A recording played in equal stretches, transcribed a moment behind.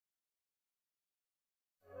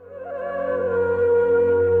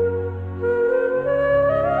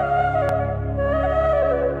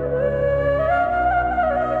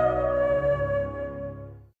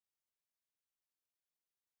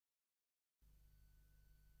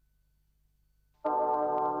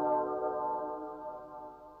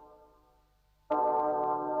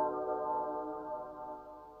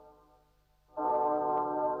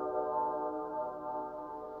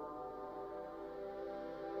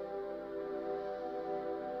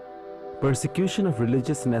Persecution of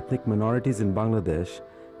religious and ethnic minorities in Bangladesh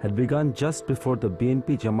had begun just before the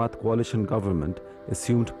BNP-Jamat coalition government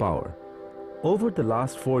assumed power. Over the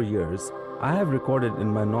last 4 years, I have recorded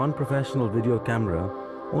in my non-professional video camera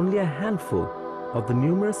only a handful of the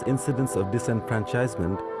numerous incidents of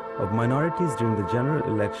disenfranchisement of minorities during the general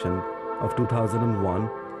election of 2001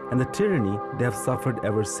 and the tyranny they have suffered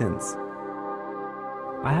ever since.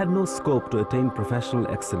 I had no scope to attain professional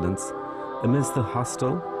excellence amidst the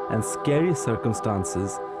hostile and scary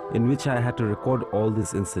circumstances in which I had to record all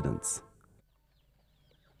these incidents.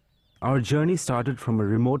 Our journey started from a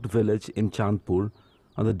remote village in Chandpur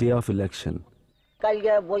on the day of election.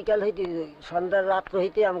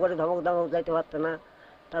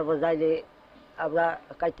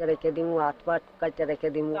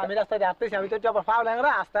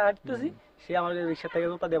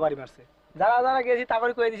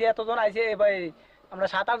 আমরা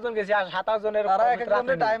 7-8 জন গেছি আর 7-8 জনের তারা এক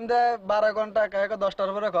একজনের time দেয় 12 ঘন্টা কায়কে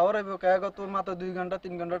 10টার পরে খবর হইব কায়কে তোর মাত্র 2 ঘন্টা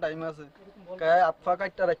 3 ঘন্টা টাইম আছে কায় আফা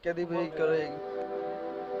কাটটা রাখিয়ে দিবে এই করে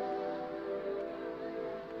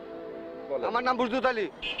আমার নাম বুজদুত আলী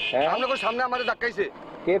আপনাদের সামনে আমারে ধাক্কাইছে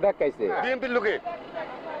কে ধাক্কাইছে বিএনপির লোকে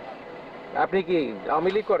আপনি কি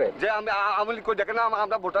আওয়ামী লীগ করেন যে আমি আওয়ামী লীগ করি দেখেন না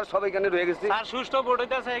আমরা ভোটার সব এখানে রয়ে গেছি স্যার সুষ্ঠু ভোট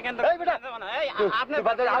হইতাছে এখানে এই আপনি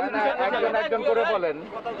একজন করে বলেন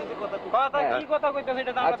কথা কি কথা কইতাছে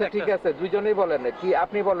এটা আমরা আচ্ছা ঠিক আছে দুইজনেই বলেন কি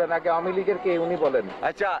আপনি বলেন আগে আওয়ামী লীগের কে উনি বলেন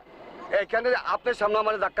আচ্ছা এখানে আপনার সামনে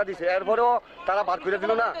আমারে ধাক্কা দিছে এরপরেও তারা বার করে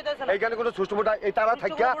দিল না এইখানে কোনো সুষ্ঠু ভোট এই তারা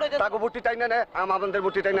থাকিয়া তাকে ভোটটি টাই না নেয় আমাদের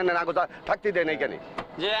ভোটটি টাই না নেয় আগো থাকতে দেয় না এখানে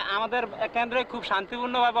যে আমাদের কেন্দ্রে খুব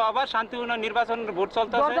শান্তিপূর্ণভাবে আবার শান্তিপূর্ণ নির্বাচন ভোট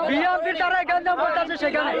চলতেছে বিএনপি তারা গঞ্জাম করতেছে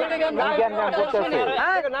সেখানে গঞ্জাম করতেছে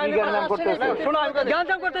কি গঞ্জাম করতেছে শুনো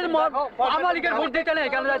গঞ্জাম করতেছে আওয়ামী লীগের ভোট দিতে না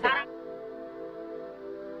এখানে যাচ্ছে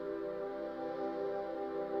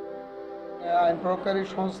আইন প্রয়োগকারী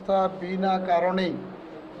সংস্থা বিনা কারণেই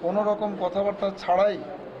কোনো রকম কথাবার্তা ছাড়াই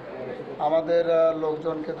আমাদের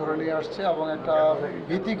লোকজনকে ধরে নিয়ে আসছে এবং একটা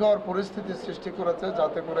ভীতিকর পরিস্থিতি সৃষ্টি করেছে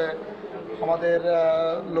যাতে করে আমাদের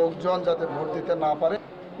লোকজন যাতে ভোট দিতে না পারে।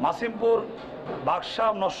 মাসিমপুর বাক্সা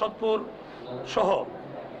নরসদপুর সহ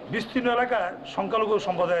বিস্তীর্ণ এলাকায় সংখ্যালঘু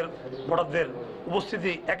সম্প্রদায়ের ভোটারদের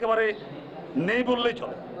উপস্থিতি একেবারে নেই বললেই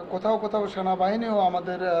চলে। কোথাও কোথাও সেনাবাহিনীও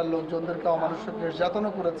আমাদের লোকজনদেরকে অমানুষিক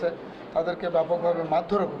নির্যাতনও করেছে, তাদেরকে ব্যাপকভাবে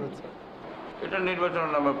মারধরও করেছে। এটা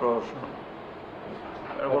নির্বাচনের নামে প্রহসন,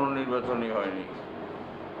 এর কোনো নির্বাচনই হয়নি।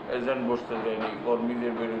 এজেন্ট বসতে দেয়নি,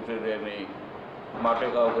 কর্মীদের বেরোতে দেয়নি, মাঠে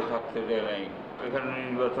কাউকে থাকতে দেয় নাই। এখানে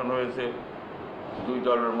নির্বাচন হয়েছে দুই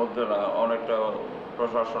দলের মধ্যে না, অনেকটা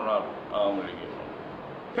প্রশাসন আর আওয়ামী লীগের।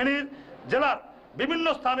 ফেনীর জেলার বিভিন্ন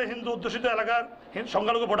স্থানে হিন্দু অধ্যুষিত এলাকার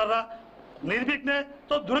সংখ্যালঘু ভোটাররা নির্বিঘ্নে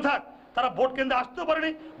তো দূরে থাক, তারা ভোট কেন্দ্রে আসতেও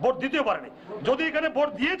পারেনি, ভোট দিতেও পারেনি। যদি এখানে ভোট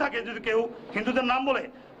দিয়ে থাকে যদি কেউ হিন্দুদের নাম বলে,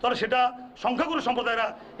 তাহলে সেটা সংখ্যাগুরু সম্প্রদায়রা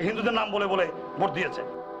হিন্দুদের নাম বলে বলে ভোট দিয়েছে।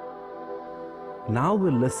 Now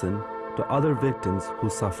we'll listen to other victims who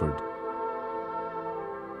suffered.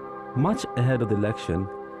 Much ahead of the election,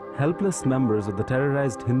 helpless members of the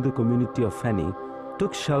terrorized Hindu community of Feni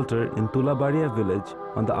took shelter in Tulabaria village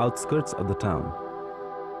on the outskirts of the town.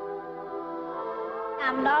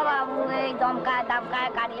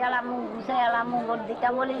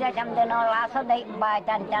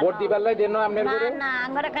 Vote দিবার লাই দেন আপনার ঘরে না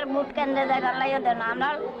আমরা কার vote কেন্দ্রে যাইবার লাই দেন আমরা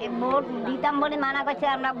vote দিতাম বলে মানা করছে,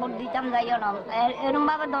 আমরা ভোট দিতাম যাইও না, এরকম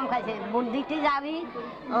ভাবে দম খাইছে। ভোট দিতে যাবি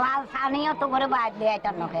লাল ছানিও তো করে বাইর দিয়ে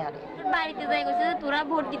আইতাম না খেয়ে বাড়িতে যাই কইছে তোরা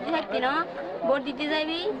ভোট দিতে থাকতি না, ভোট দিতে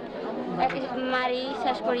যাইবি মারি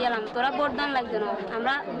শেষ করিয়ালাম, তোরা ভোট দান লাগবে না,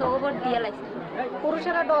 আমরা তো ভোট দিয়ে লাগছি।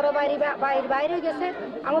 পুরুষেরা ডরে বাইরে গেছে,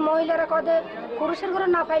 আমার মহিলারা কদে পুরুষের ঘরে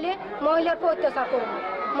না পাইলে মহিলার উপর অত্যাচার করবো,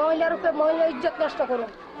 মহিলার উপরে মহিলা ইজ্জত নষ্ট করবো।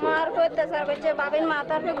 মার উপর অত্যাচার করছে, বাবির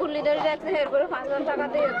মাথার উপরে গুল্লি ধরে রাখছে, এরপরে 5,000 টাকা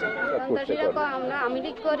দিয়েছে। সন্ত্রাসীরা আমরা আমি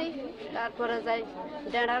ঠিক করি, তারপরে যাই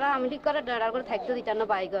ডেঁড়ারা আমি ঠিক করে ডেঁড়ার করে থাকতে দিতাম না,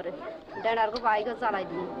 বাই করে ডেঁড়ার করে বাই করে চালাই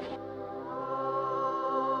দিই।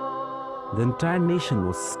 The entire nation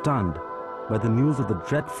was stunned by the news of the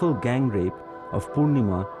dreadful gang rape of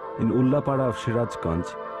Purnima in Ullapara of Shirajganj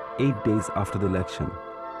 8 days after the election.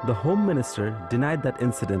 The Home Minister denied that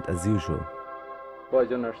incident as usual.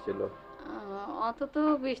 কয়জন আসছিল? অন্তত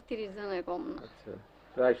 20-30 জনের কম না। আচ্ছা,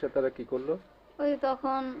 রাইসা তারা কি করলো? ওই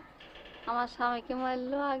তখন আমার স্বামীকে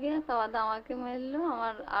মারলো আগে, তারপর আমাকে মারলো,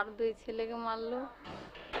 আমার আর 2 ছেলেকে মারলো।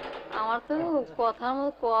 আমার তো কথার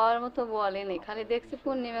মতো কোয়ার মতো বলেনি, খালি দেখছি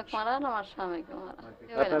পূর্ণিমা মারা আর আমার স্বামীকে মারা।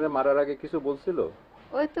 আপনারা মারার আগে কিছু বলছিল?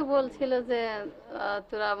 ওই তো বলছিল যে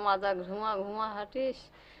তোরা মাজা ঘুমা হাঁটিস,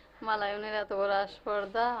 মালায়নের এত বড়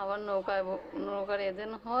আসপর্দা, আবার নৌকার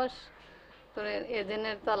এজেন্ট হস, তোর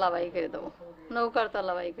এজেন্টের তলাবাই করে দেবো, নৌকার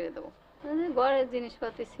তলাবাই করে দেবো। ঘরের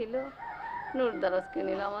জিনিসপাতি ছিল, নুর দারাজকে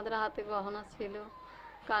নিল, আমাদের হাতে গহনা ছিল,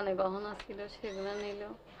 কানে গহনা ছিল, সেগুলো নিল।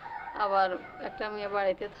 আবার একটা মেয়ে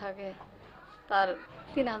বাড়িতে থাকে, তার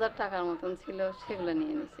 3000 টাকার মতন ছিল, সেগুলো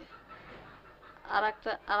নিয়ে নিছে। আর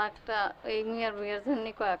একটা এই মেয়ের জন্য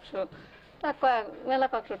কয়েকশো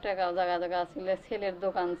টাকা জায়গা ছিল, ছেলের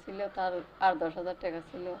দোকান ছিল, তার 8-10 হাজার টাকা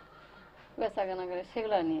ছিল, বেচা কেনা করে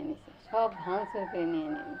সেগুলো নিয়ে নিছে, সব ভাঙচুর করে নিয়ে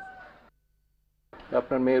নিছে।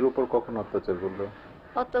 আপনার মেয়ের উপর কখন অত্যাচার করলো?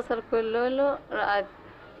 অত্যাচার করলো হলো রাত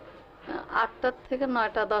 8টা থেকে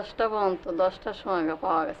 9টা 10টা পর্যন্ত, 10টার সময়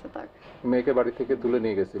পাওয়া গেছে তাকে। মেয়েকে বাড়ি থেকে তুলে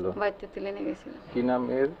নিয়ে গেছিল? বাড়িতে তুলে নিয়ে গেছিল। কি নাম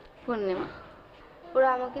এর? পূর্ণিমা। ওরা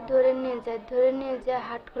আমাকে ধরে নিয়ে যায়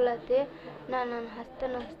হাটখোলাতে, নানান হাসতে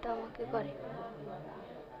নাচতে আমাকে করে।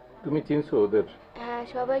 তুমি চিনছো ওদের? হ্যাঁ,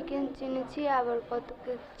 সবাইকে চিনেছি, আবার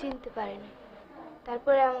কতকে চিনতে পারিনি।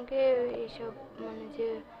 তারপরে আমাকে এইসব মানে যে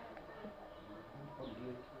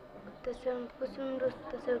প্রচন্ড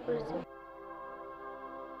অত্যাচার করেছে।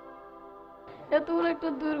 এত বড় একটা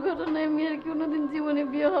দুর্ঘটনায় মেয়ের কোনোদিন জীবনে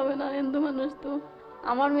বিয়ে হবে না, হিন্দু মানুষ তো।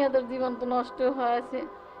 আমার মেয়েদের জীবন তো নষ্ট হয়েছে,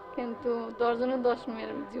 কিন্তু 10 জনের 10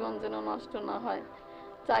 মেয়ের জীবন যেন নষ্ট না হয়,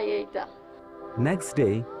 চাই এইটা। Next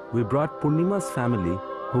day, we brought Purnima's family,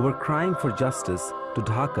 who were crying for justice, to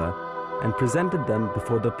Dhaka and presented them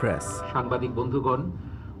before the press. সাংবাদিক বন্ধুগণ,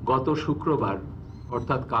 গত শুক্রবার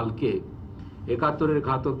অর্থাৎ কালকে 71-এর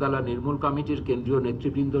ঘাতক দালা নির্মূল কমিটির কেন্দ্রীয়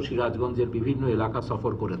নেতৃবৃন্দ সিরাজগঞ্জের বিভিন্ন এলাকা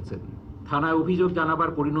সফর করেছেন। থানায় অভিযোগ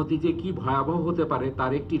জানাবার পরিণতি যে কি ভয়াবহ হতে পারে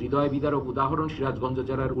তার একটি হৃদয় বিদারক উদাহরণ সিরাজগঞ্জ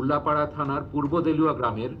জেলার উল্লাপাড়া থানার পূর্ব দেলুয়া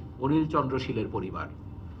গ্রামের অনিল চন্দ্র শীলের পরিবার।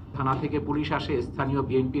 থানা থেকে পুলিশ আসে, স্থানীয়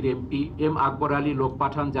বিএনপির এমপি এম আকবর আলী লোক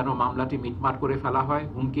পাঠান যেন মামলাটি মিটমাট করে ফেলা হয়।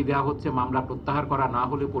 হুমকি দেওয়া হচ্ছে মামলা প্রত্যাহার করা না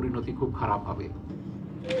হলে পরিণতি খুব খারাপ হবে।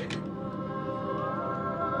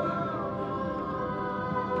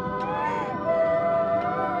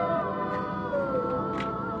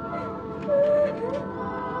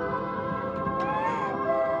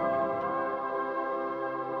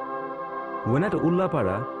 When at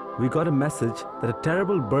Ullapara, we got a message that a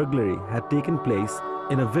terrible burglary had taken place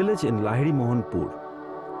in a village in Lahiri Mohanpur.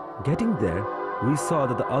 Getting there, we saw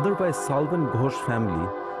that the otherwise solvent Ghosh family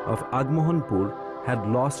of Agmohanpur had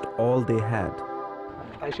lost all they had.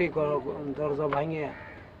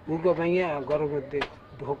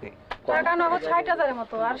 টাকা নগদ 60,000-এর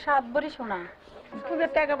মতো, আর 7 ভরি সোনা।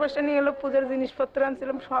 পূজার টাকা পয়সা নিয়ে এলো, পূজার জিনিসপত্র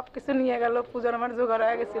আনছিলাম, সবকিছু নিয়ে গেল। পূজার আমার জোগাড়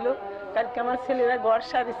হয়ে গেছিল, কালকে আমার ছেলেরা ঘর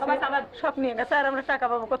সারিছে, সব নিয়ে গেছে। আর আমরা টাকা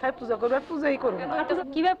পাবো কোথায়? পূজা করবো, আর পূজাই করবো।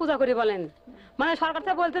 কিভাবে পূজা করি বলেন? মানে সরকার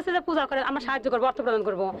থেকে বলতেছে যে পূজা করে আমরা সাহায্য করবো, অর্থ প্রদান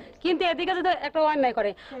করবো, কিন্তু এদিকে যদি একটা অন্যায়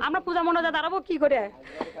করে আমরা পূজা মনে যা দাঁড়াবো কি করে?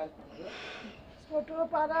 ছোট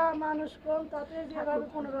পাড়া মানুষ কম, তাতে যেভাবে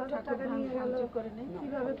 15,000 টাকা নিয়ে গেল,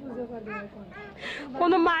 কিভাবে পূজা করবে?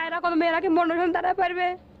 কোনো মায়েরা কোনো মেয়েরা কি মনোরঞ্জন দাঁড়াতে পারবে?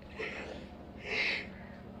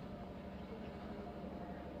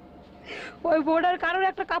 ওই বোর্ডের কারোর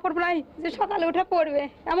একটা কাপড় নাই যে সকালে উঠে পড়বে,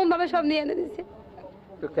 এমন ভাবে সব নিয়ে এনে দিচ্ছে।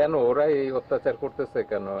 তো কেন ওরা এই অত্যাচার করতেছে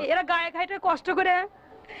কেন? এরা গায়ে খাইতে কষ্ট করে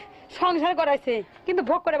সংসার করাইছে, কিন্তু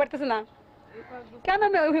ভোগ করে পারতেছে না। কেন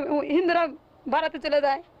হিন্দুরা ভারতে চলে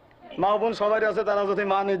যায়? মা বোন সবাই আছে, তারা যদি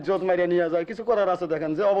মান ইজ্জত মারিয়ে নিয়ে যায়, কিছু করার আছে?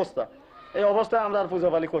 দেখেন যে অবস্থা, এই অবস্থায় আমরা আর পূজা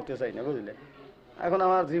পালি করতে চাই না, বুঝলে? এখন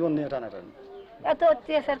আমার জীবন নিয়ে টানাটানি। এত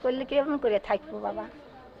অত্যাচার করলে কেমন করে থাকবো বাবা?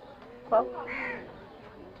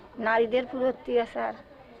 নারীদের পুরো অত্যাচার,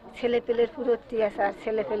 ছেলে পেলের পুরো অত্যাচার।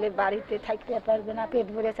 ছেলে পেলে বাড়িতে থাকতে পারবে না, পেট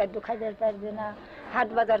ভরে চাদ্য খাইতে পারবে না, হাট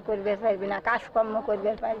বাজার করবে পারবে না, কাজকর্ম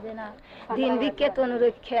করবে পারবে না, দিন বিকেত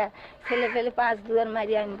অনুরক্ষা ছেলে পেলে 5 দুয়ার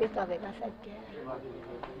মারি আনবে তবে না চাইতে।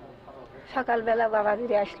 সকালবেলা বাবা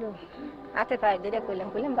ফিরে আসলো, হাতে পায়ে ধরে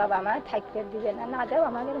কইলাম বাবা আমার থাকতে দিবে না, না যাও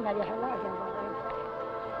আমাদের মারি হালা যাও,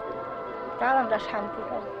 তাও আমরা শান্তি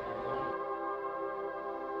পাই।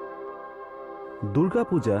 Durga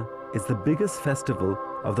Puja is the biggest festival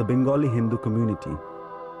of the Bengali Hindu community.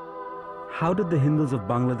 How did the Hindus of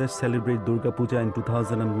Bangladesh celebrate Durga Puja in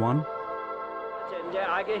 2001? যে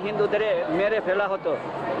আগে হিন্দুদের মেরে ফেলা হতো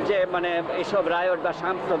যে মানে এইসব রায়ট বা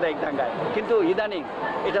সাম্প্রদায়িক দাঙ্গায়, কিন্তু ইদানিং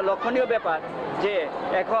এটা লক্ষণীয় ব্যাপার যে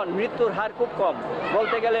এখন মৃত্যুর হার খুব কম,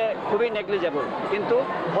 বলতে গেলে খুবই নেগলিজেবল, কিন্তু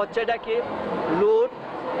হচ্ছেটা কি লুট,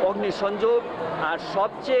 অগ্নিসংযোগ, আর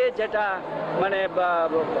সবচেয়ে যেটা মানে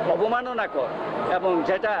অবমাননাকর এবং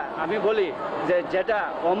যেটা আমি বলি যে যেটা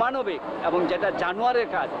অমানবিক এবং যেটা জানোয়ারের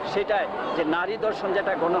কাজ, সেটাই যে নারী দর্শন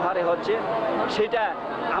যেটা গণহারে হচ্ছে, সেটা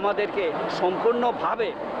আমাদেরকে সম্পূর্ণভাবে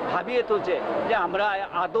ভাবিয়ে তুলছে যে আমরা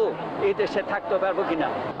আদৌ এই দেশে থাকতে পারবো কিনা।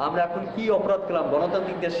 আমরা এখন কি অপরাধ করলাম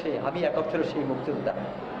গণতান্ত্রিক দেশে? আমি এক অক্ষরে সেই মুক্তিযোদ্ধা।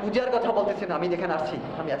 পূজার কথা বলতেছেন, আমি যেখানে আসছি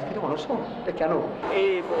আমি আজকে অনশন, এটা কেন? এই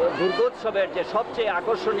দুর্গোৎসবের যে সবচেয়ে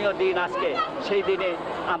আকর্ষণীয় দিন আজকে, সেই দিনে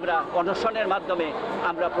আমরা অনশনের মাধ্যমে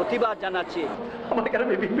আমরা প্রতিবাদ জানাচ্ছি। আমার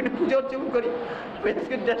কারণে বিভিন্ন পূজা অর্জন করি,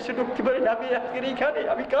 আজকে দেশে ঢুকতে পারি না। আমি আজকের এইখানে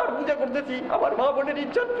আমি কার পূজা করতেছি? আমার মা বোনের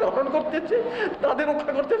ইজ্জত গ্রহণ করতেছে, তাদের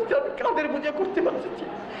রক্ষা করতেছে, আমি কাদের পূজা করতে পারতেছি?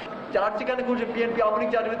 যার যেখানে খুশি, বিএনপি আওয়ামী লীগ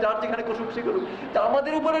যার যেখানে খুশি করুক, তা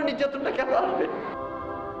আমাদের উপরে নির্যাতনটা কেন আসবে?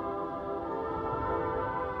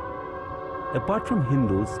 Apart from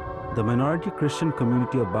Hindus, the minority Christian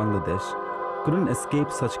community of Bangladesh couldn't escape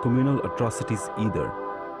such communal atrocities either.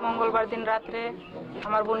 মঙ্গলবার দিন রাত্রে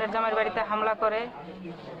আমার বোনের জামাইয়ের বাড়িতে হামলা করে,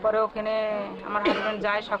 পরে ওখানে আমার হাজবেন্ড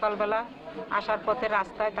যায় সকালবেলা, আসার পথে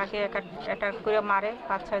রাস্তায় তাকে অ্যাটাক করে মারে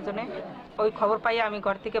 5-6 জনে। ওই খবর পাই আমি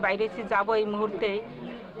ঘর থেকে বাইরেছি, যাব এই মুহূর্তেই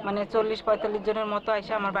মানে 40-45 জনের মতো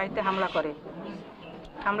এসে আমার বাড়িতে হামলা করে।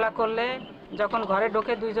 হামলা করলে যখন ঘরে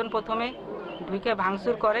ঢোকে 2 জন প্রথমে ঢুকে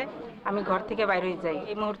ভাঙচুর করে, আমি ঘর থেকে বাইরে যাই।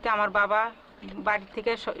 এই মুহূর্তে আমার বাবা বাড়ি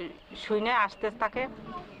থেকে শুনে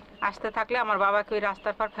আসতে থাকলে আমার বাবাকে ওই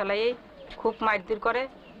রাস্তার পার ফেলাইয়েই খুব মারধর করে।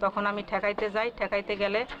 তখন আমি ঠেকাইতে যাই, ঠেকাইতে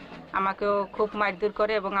গেলে আমাকেও খুব মারধর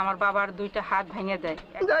করে এবং আমার বাবার 2টা হাত ভেঙে দেয়।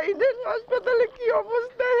 হাসপাতালে কি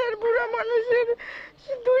অবস্থা, এর বুড়া মানুষের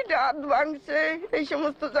 2টা হাত ভাঙছে, এই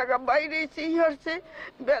সমস্ত জায়গা বাইরে হচ্ছে,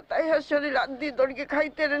 ব্যথায় শরীর হাত দিয়ে দড়িকে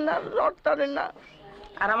খাইতে না, লড়তারে না।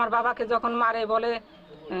 আর আমার বাবাকে যখন মারে বলে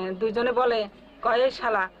 2 জনে বলে, কয়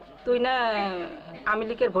শালা তুই না আওয়ামী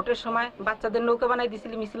লীগের ভোটের সময় বাচ্চাদের নৌকা বানাই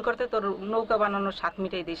দিছিলি মিছিল করতে, তোর নৌকা বানানোর 7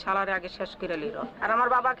 মিটাই দিই, শালারে আগে শেষ করে লিল। আর আমার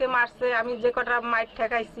বাবাকে মারছে, আমি যে কটা মাইর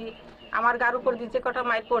ঠেকাইছি, আমার গার উপর দিয়ে যে কটা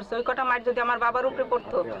মাইর পড়ছে, ওই কটা মাইর যদি আমার বাবার উপরে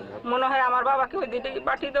পড়তো, মনে হয় আমার বাবাকে ওই দিনটাই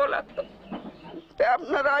পাঠিয়ে দেওয়া লাগতো।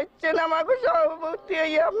 আপনারা আসছেন আমাকে সভাপতি,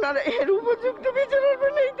 আপনারা এর উপযুক্ত বিচার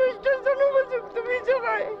করবেন, এই 2টা জন উপযুক্ত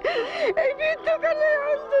বিচারায় এই মৃত্যুকালে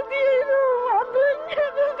অন্ত দিয়ে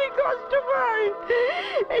যদি কষ্ট পাই,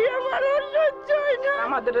 এই আমার সহ্য হয় না।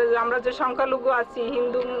 আমরা যে সংখ্যালঘু আছি,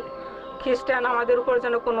 হিন্দু খ্রিস্টান, আমাদের উপর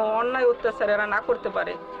যেন কোনো অন্যায় অত্যাচার এরা না করতে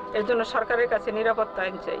পারে, এর জন্য সরকারের কাছে নিরাপত্তা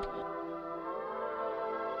আইন চাই।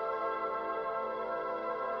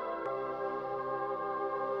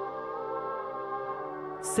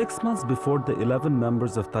 Six months before the 11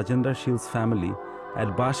 members of Tajinder Shield's family at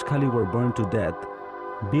Bashkhali were burned to death,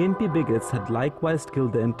 BNP bigots had likewise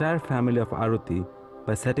killed the entire family of Aruti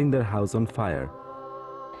by setting their house on fire.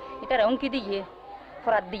 এটা রংকি দিয়ে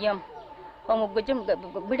ফরাত দিয়াম অমুক গজম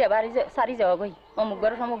বিড়া বাড়ি সারি যাওয়া গই, অমুক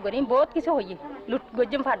গরি বহুত কিছু হই, লুট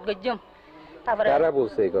গজম ফাট গজম। তারপরে কারা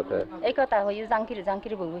বলছে এই কথা হই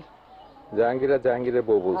জাঙ্কির বউ, জাহাঙ্গীরের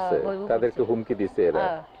বউ বলছে, তাদেরকে হুমকি দিছে এরা।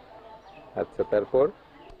 আচ্ছা,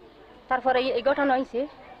 তারপরে এই ঘটনা হইছে।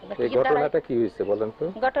 এই ঘটনাটা কি হইছে বলেন তো?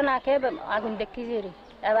 ঘটনাকে আগুন দেখি যে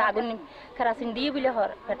আগুন কেরাসিন দিয়ে বিলে হর,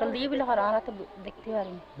 পেট্রোল দিয়ে বিলে হর, আমরা তো দেখতে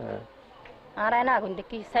পারিনি। আর না আগুন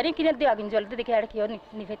দেখি সারি কিনে দিয়ে আগুন জ্বলতে দেখি আর কেউ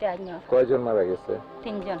নিভেতে আইনি। কয়জন মারা গেছে?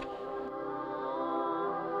 3 জন।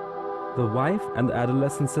 The wife and the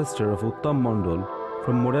adolescent sister of Uttam Mondol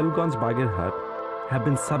from Morelganj Bagirhat have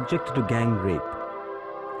been subjected to gang rape.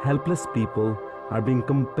 Helpless people are being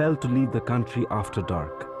compelled to leave the country after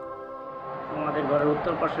dark. আমাদের ঘরের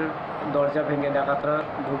উত্তর পাশের দরজা ভেঙে ডাকাতরা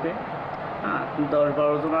ঢুকে,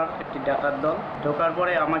 10-12 জনের একটি ডাকাত দল ঢোকার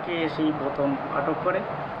পরে আমাকে এসেই প্রথম আটক করে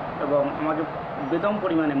এবং আমাকে বেদম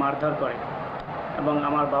পরিমাণে মারধর করে এবং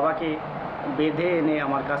আমার বাবাকে বেঁধে এনে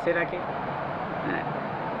আমার কাছে রাখে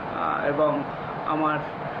এবং আমার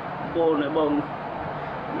বোন এবং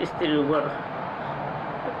স্ত্রীর উপর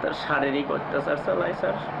তার শারীরিক অত্যাচার চালায়।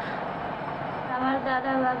 স্যার, আমার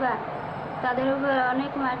দাদা বাবা তাদের উপর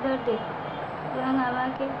অনেক মারধর দেয় এবং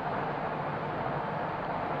আমাকে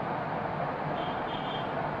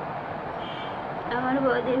আমার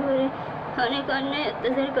বৌদির উপরে অনেক অন্যায়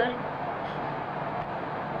অত্যাচার করে।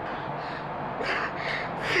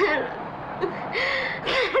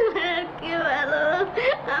 কি ভালো,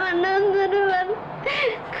 আমার নন্দন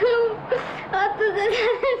খুব অত্যাচার।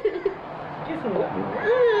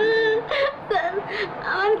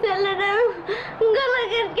 আমার ছেলেটা গলা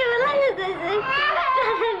কেটে বেলা গেছে,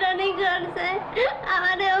 টানাটানি করছে,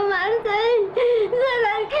 আমারও মারছে,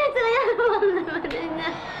 বলতে না।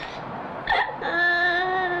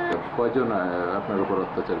 কয়জন আপনার উপর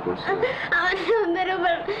অত্যাচার করছে? আমার সন্ধ্যের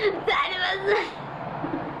উপর 4 বছর।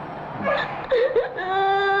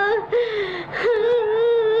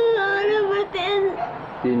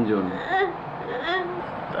 3 জন।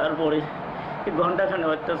 তারপরে ঘন্টাখানে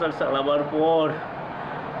অত্যাচার চালাবার পর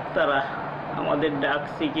তারা আমাদের ডাক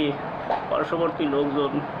শিখে পার্শ্ববর্তী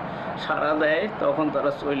লোকজন সাড়া দেয়, তখন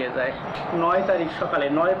তারা চলে যায়। 9 তারিখ সকালে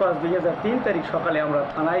 9/5/2003 তারিখ সকালে আমরা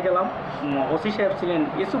থানায় গেলাম। ওসি সাহেব ছিলেন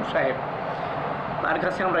ইউসুফ সাহেব, তার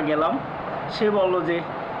কাছে আমরা গেলাম, সে বলল যে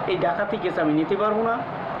এই ডাকাতি কেস আমি নিতে পারবো না,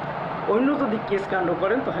 অন্য যদি কেস কাণ্ড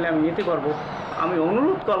করেন তাহলে আমি নিতে পারবো। আমি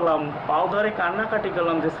অনুরোধ করলাম, পাও ধরে কান্নাকাটি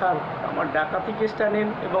করলাম যে স্যার আমার ডাকাতি কেসটা নেন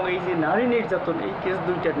এবং এই যে নারী নির্যাতন এই কেস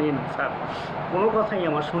দুইটা নেন স্যার। কোনো কথাই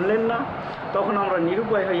আমার শুনলেন না। তখন আমরা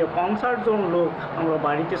নিরুপায় হইয়া 50 জন লোক আমরা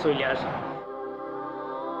বাড়িতে চলে আসি।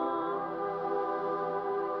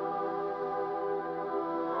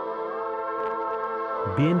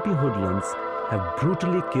 BNP hoodlums have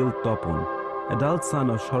brutally killed Topon, adult son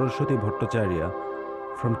of Saraswati Bhattacharya,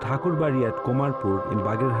 from Thakurbari at Komarpur in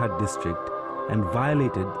Bagirhat district and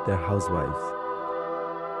violated their housewives.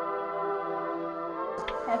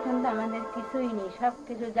 এখন তো আমাদের কিছুই নেই, সব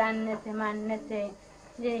কিছু জাননেছে, মাননেছে,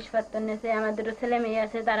 জিনিসপত্র নেছে। আমাদেরও ছেলে মেয়ে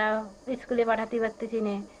আছে, তারা স্কুলে পাঠাতে পারতেছি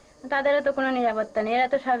না, তাদেরও তো কোনো নিরাপত্তা নেই, এরা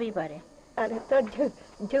তো সবই পারে। আরে তোর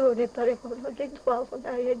জীবনে তোরে কোনোদিন পাবো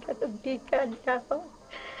না, এটা তো বিজ্ঞান যাবো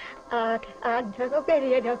আর যেন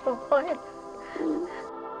বেরিয়ে যাবো।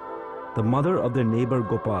 The mother of their neighbor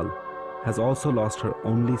Gopal has also lost her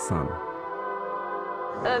only son.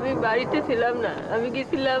 আমি বাড়িতে ছিলাম না, আমি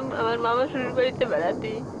গেছিলাম আমার মামা শ্বশুর বাড়িতে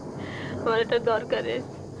বেড়াতে, আমার একটা দরকারে।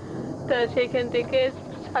 তা সেখান থেকে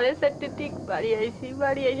 4:30 ঠিক বাড়ি আইছি।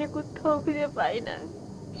 বাড়ি এসে কোথাও খুঁজে পাই না,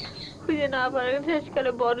 খুঁজে না পাওয়ার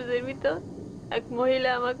শেষকালে বরজের ভিতর এক মহিলা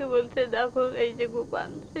আমাকে বলছে দেখো এই যে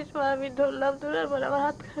গোপাল। সে সময় আমি ধরলাম, ধরার পর আমার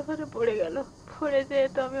হাত খারাপ করে পড়ে গেল, পড়ে যেয়ে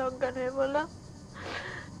তো আমি অজ্ঞান হয়ে বললাম।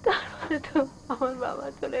 তারপরে তো আমার বাবা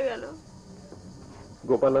চলে গেল।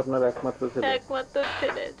 গোপাল আপনার একমাত্র ছেলে? একমাত্র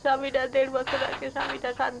ছেলে। স্বামীটা 1.5 বছর আগে স্বামীটা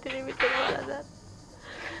শান্তিনিকেতনে মারা যান।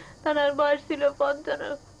 তার বয়স ছিল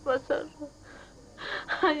 55 বছর।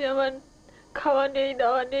 আজ আমার খাওয়া নেই,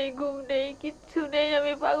 দাওয়া নেই, ঘুম নেই, কিচ্ছু নেই,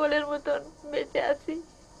 আমি পাগলের মতন বেঁচে আছি।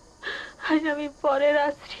 আজ আমি পরের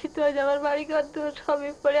আশ্রিত, আজ আমার বাড়িঘর তো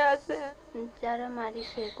সবই পড়ে আছে। যারা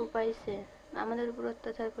মারিছে, কুপাইছে, আমাদের উপর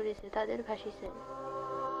অত্যাচার করেছে, তাদের ভাসিছে।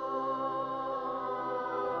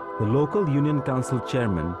 The local union council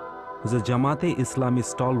chairman, who's a Jamaat Islami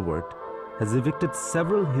stalwart, has evicted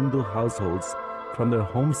several Hindu households from their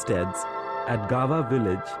homesteads at Gava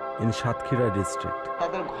village in Shahriar district.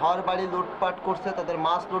 তাদের ঘর বাড়ি লুটপাট করছে, তাদের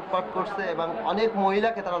মাছ লুটপাট করছে এবং অনেক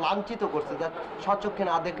মহিলাকে তারা লাঞ্ছিত করছে, যা স্বচক্ষে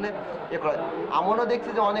না দেখলে এ করে। আমরাও দেখছি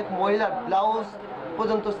যে অনেক মহিলার ব্লাউজ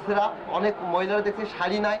পর্যন্ত ছেঁড়া, অনেক মহিলারা দেখছি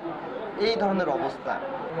শাড়ি নাই, এই ধরনের অবস্থা।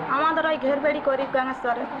 আমাদের ওই ঘের বাড়ি করি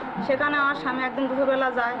গাঙেশ্বরে, সেখানে আমার স্বামী একদিন দুপুরবেলা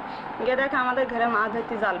যায়, গিয়ে দেখে আমাদের ঘরে মাছ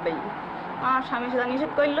ধরতে জাল বেই। আমার স্বামী সেটা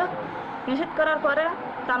নিষেধ করলো, নিষেধ করার পরে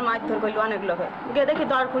তার মারধর করলো অনেক লোকে। গিয়ে দেখি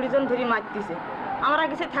 10-20 জন ধরে মারতেছে। আমরা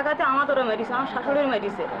কিছু থাকাতে আমাদেরও মেরিছে, আমার শাশুড়ির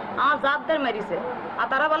মেরিছে, আমার জাতদের মেরিছে। আর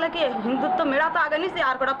তারা বলে কি হিন্দুত্ব মেয়েরা তো আগে নিছে,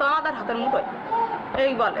 আর কটা তো আমাদের হাতের মুঠোয়,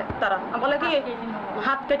 এই বলে। তারা বলে কি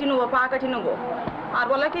হাত কেটে নেবো, পা কেটে নেবো, আর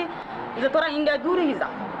বলে কি যে তোরা ইন্ডিয়ায় দূরেই যা,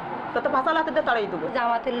 তত পাঁচাল হাতে তাড়াই দেবো।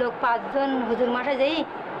 জামাতের লোক 5 জন হুজুর মাঠে যেই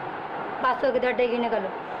 5 চৌকিদার ডেকে নিয়ে গেল,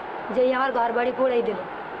 যেই আমার ঘর বাড়ি পোড়াই দিল,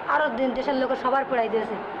 আরও দেশের লোক সবার পোড়াই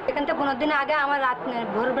দিয়েছে। এখান থেকে 15 দিন আগে আমার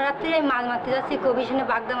ভোর রাত্রি মাছ মারতে যাচ্ছি, কবিশনে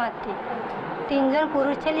বাগদা মারতে। 3 জন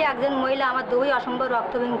পুরুষ ছেলে, 1 জন মহিলা, আমার দুই অসম্ভব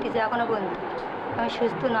রক্ত ভেঙতেছে এখনো পর্যন্ত। আমি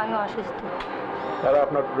সুস্থ না, আমি অসুস্থ। তারা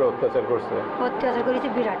আপনার উপরে অত্যাচার করছে? অত্যাচার করেছে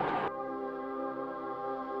বিরাট।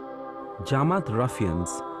 Jamaat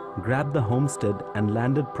ruffians grabbed the homestead and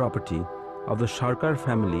landed property of the Shahriar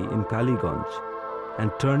family in Kaliganj and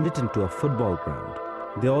turned it into a football ground.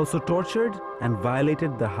 They also tortured and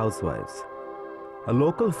violated the housewives. A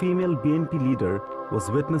local female BNP leader was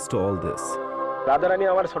witness to all this. Radharani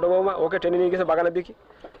আমার ছোট বৌমা, ওকে টেনে নিয়ে গেছে বাগানের দিকে,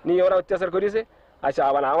 নিয়ে ওরা অত্যাচার করেছে। আচ্ছা,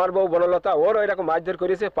 আবার আমার বউ বনলতা, ওর এরকম মারধর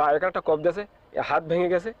করেছে, পা একটা কপ দিয়েছে, হাত ভেঙে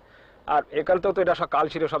গেছে, আর এখানতেও তো এটা সব কাল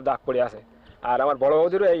ছিঁড়ে সব দাগ পড়ে আছে। আর আমার বড়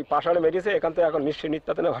বৌদিরও এই পাশাড়ে মেডিসে, এখান থেকে এখন নিশ্চয়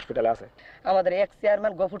নিত্যাতনে হসপিটালে আছে। আমাদের এক্স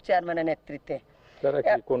চেয়ারম্যান গফুর চেয়ারম্যানের নেতৃত্বে। তারা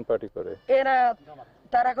কি কোন পার্টি করে? এরা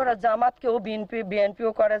তারা করে জামাত, কেউ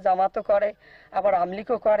বিএনপিও করে, জামাতও করে, আবার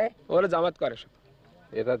আমলিগও করে। ওরা জামাত করে সব।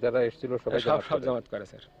 এরা যারা এসেছিল সবাই সব জামাত করে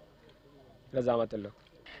স্যার, এরা জামাতের লোক।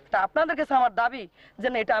 তা আপনাদের কাছে আমার দাবি যে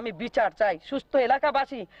এটা আমি বিচার চাই। সুস্থ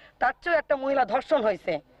এলাকাবাসী, তার চেয়েও একটা মহিলা ধর্ষণ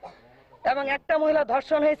হয়েছে, এবং একটা মহিলা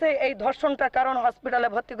ধর্ষণ হয়েছে, এই ধর্ষণটার কারণ হসপিটালে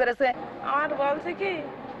ভর্তি করেছে। আমার বলছে কি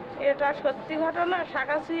এটা সত্যি ঘটনা,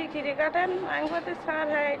 শাকাশুই খিরে কাটেন। আমি বলছি স্যার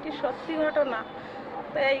হ্যাঁ এটি সত্যি ঘটনা,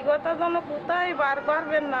 তো এই কথা যেন কোথায় বার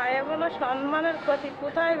করবেন না, এগুলো সম্মানের ক্ষতি,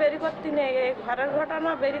 কোথায় বেরি করতে নেই, এই ঘরের ঘটনা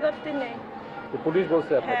বেরি করতে নেই। পুলিশ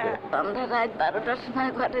বলছে আপনাকে? আমরা রাত 12টার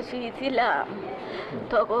সময় ঘরে শুয়েছিলাম,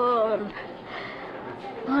 তখন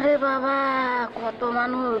ওরে বাবা কত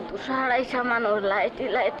মানুষ, 200-250 মানুষ লাইটে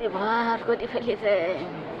লাইটে ভর করে ফেলেছে।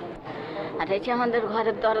 আর এসে আমাদের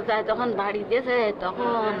ঘরের দরজায় যখন বাড়ি দিয়েছে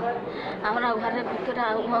তখন আমরা ঘরের ভিতরে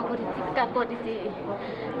উমা করে চিৎকার করেছি।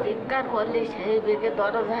 চিৎকার করলে সেই বেগে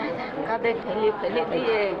দরজায় ধাক্কাতে ফেলে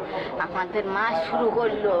দিয়ে আমাদের মাছ শুরু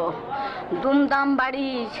করলো। দুমদাম বাড়ি,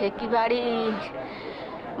 সে কি বাড়ি,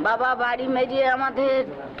 বাবা বাড়ি মেরিয়ে আমাদের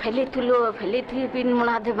ফেলে তুলো, ফেলে দিয়ে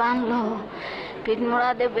পিনমোড়াতে বাঁধলো।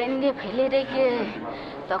 পিনমোড়াতে বেঁধে ফেলে রেখে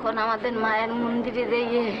তখন আমাদের মায়ের মন্দিরে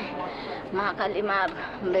দিয়ে মা কালী মার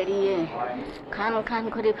বেরিয়ে খান খান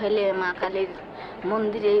করে ফেলে মা কালীর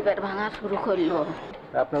মন্দিরে এইবার ভাঙা শুরু করলো।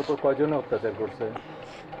 আপনার উপর কয়জন অত্যাচার করছে?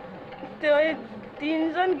 তো ওই 3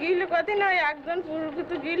 জন গিলে কদিন, ওই একজন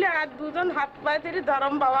পুরুষিত গিলে আর 2 জন হাত পায়ে ধরে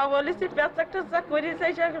ধরম বাবা বলেছি পেঁচা টেচা করেছে,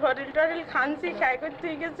 হরিল টরিল খানছি, খাই করতে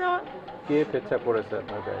গেছে। কে পেঁচা পড়েছে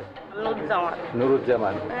আপনার গায়ে? নুরুজ্জামান।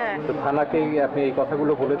 নুরুজ্জামান। হ্যাঁ। তো থানাকে আপনি এই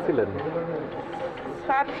কথাগুলো বলেছিলেন?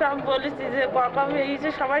 সব বলেছি, যে বাবা এই যে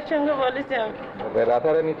সবার সঙ্গে বলেছি আমি।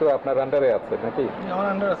 রাধারানী তো আপনার আন্ডারে আছে নাকি? আমার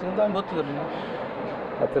আন্ডারে আছে, কিন্তু আমি ভর্তি করিনি।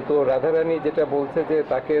 আচ্ছা, তো রাধারানী যেটা বলছে যে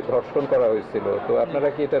তাকে ধর্ষণ করা হয়েছিল, তো আপনারা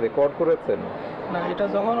কি এটা রেকর্ড করেছেন? না, এটা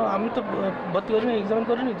যখন আমি তো ভর্তি করিনি, এক্সামিন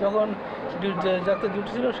করিনি, যখন যাতে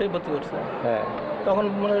ডিউটি ছিল সেই ভর্তি করছে। হ্যাঁ, তখন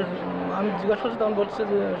মানে আমি জিজ্ঞাসা করছি, তখন বলছে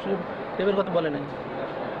যে সে রেপের কথা বলে নাই।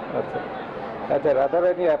 আচ্ছা আচ্ছা,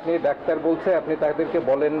 রাধারানী আপনি ডাক্তার বলছে আপনি তাদেরকে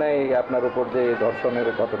বলেন নাই আপনার উপর যে ধর্ষণের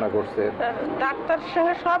ঘটনা ঘটছে? ডাক্তারের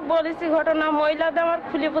সঙ্গে সব বলেছি ঘটনা, মহিলাদের আমার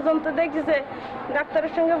খুলে পর্যন্ত দেখেছে,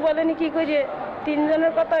 ডাক্তারের সঙ্গে বলেনি কি করি। 3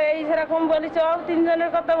 জনের কথা এই যেরকম বলেছে, 3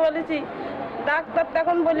 জনের কথা বলেছি। ডাক্তার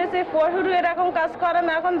তখন বলেছে পশুরু এরকম কাজ করে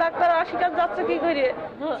না, এখন ডাক্তার অস্বীকার যাচ্ছে কি করে।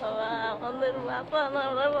 আমাদের বাবা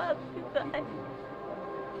আমরা বাঁচতে চাই।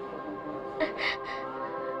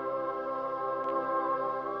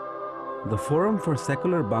 The Forum for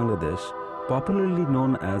Secular Bangladesh, popularly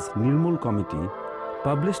known as Nirmul Committee,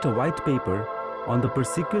 published a white paper on the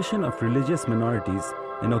persecution of religious minorities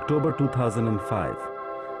in October 2005,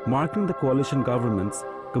 marking the coalition government's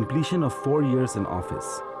completion of 4 years in office.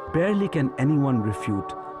 Barely can anyone refute,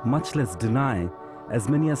 much less deny, as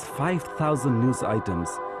many as 5,000 news items,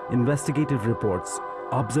 investigative reports,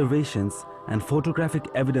 observations, and photographic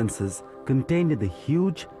evidences contained in the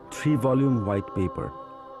huge 3-volume white paper.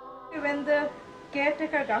 When the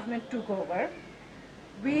caretaker government took over,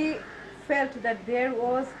 we felt that there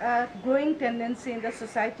was a growing tendency in the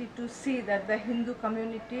society to see that the Hindu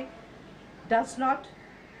community does not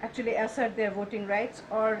actually assert their voting rights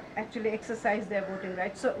or actually exercise their voting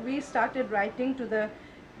rights. So we started writing to the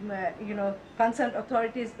concerned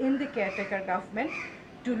authorities in the caretaker government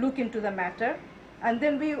to look into the matter. And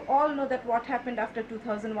then we all know that what happened after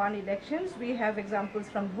 2001 elections. We have examples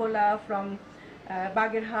from Bhola, from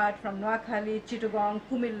Bagirhat, from Noakhali, Chittagong,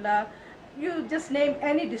 Kumilla. You just name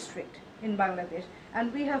any district in Bangladesh. And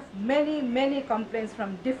we have many complaints from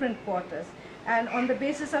different quarters. And on the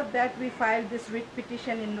basis of that, we filed this writ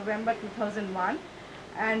petition in November 2001.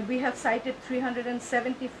 And we have cited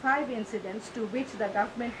 375 incidents to which the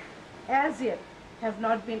government as yet have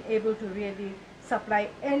not been able to really supply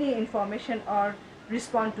any information or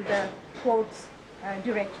respond to the court's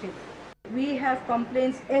directive. We have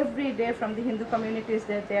complaints every day from the Hindu communities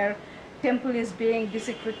that their temple is being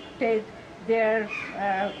desecrated, their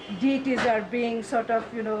deities are being sort of,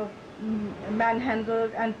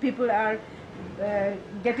 manhandled, and people are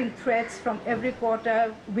getting threats from every quarter.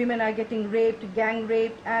 Women are getting raped, gang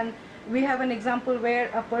raped, and we have an example where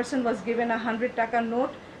a person was given a 100 taka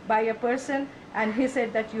note by a person, and he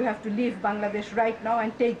said that you have to leave Bangladesh right now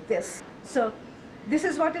and take this. So this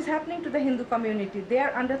is what is happening to the Hindu community. They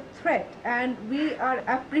are under threat, and we are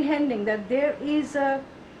apprehending that there is a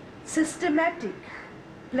systematic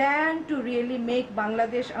plan to really make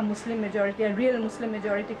Bangladesh a Muslim majority, a real Muslim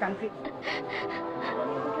majority country.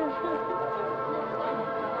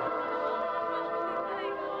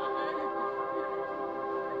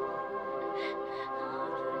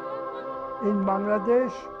 In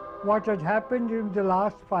Bangladesh, what had happened in the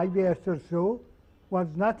last 5 years or so was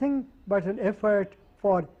nothing but an effort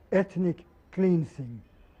for ethnic cleansing.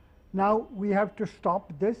 Now we have to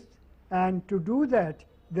stop this, and to do that,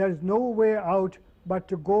 there is no way out but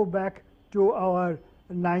to go back to our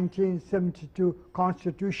 1972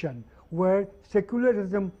 constitution, where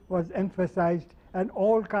secularism was emphasized and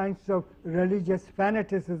all kinds of religious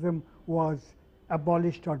fanaticism was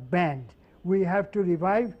abolished or banned. We have to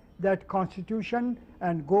revive that constitution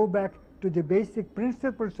and go back to the basic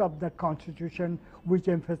principles of that constitution, which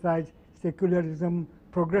emphasize secularism,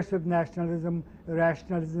 progressive nationalism,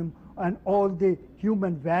 rationalism, and all the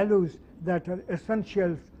human values that are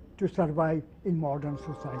essential to survive in modern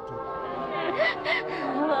society.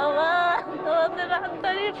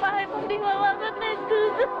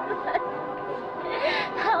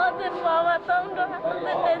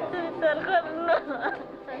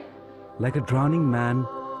 Like a drowning man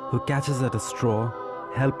who catches at a straw,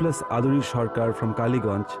 helpless Aduri Sarkar from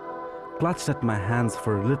Kaliganj clutched at my hands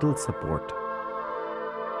for a little support.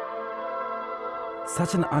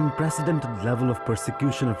 Such an unprecedented level of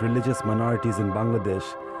persecution of religious minorities in Bangladesh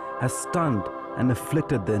has stunned and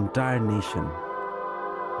afflicted the entire nation.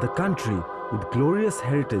 The country, with glorious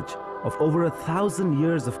heritage of over 1,000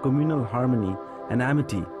 years of communal harmony and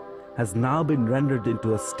amity, has now been rendered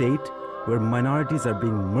into a state where minorities are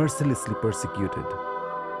being mercilessly persecuted.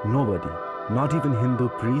 Nobody, not even Hindu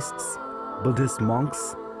priests, Buddhist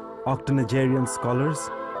monks, octogenarian scholars,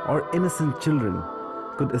 or innocent children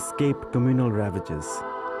could escape communal ravages.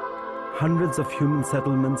 Hundreds of human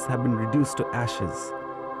settlements have been reduced to ashes.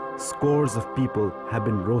 Scores of people have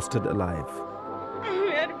been roasted alive.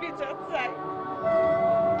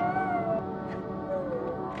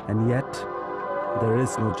 And yet, there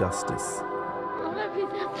is no justice.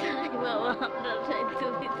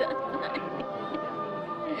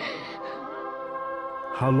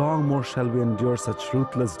 How long more shall we endure such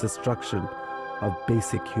ruthless destruction of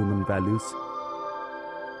basic human values?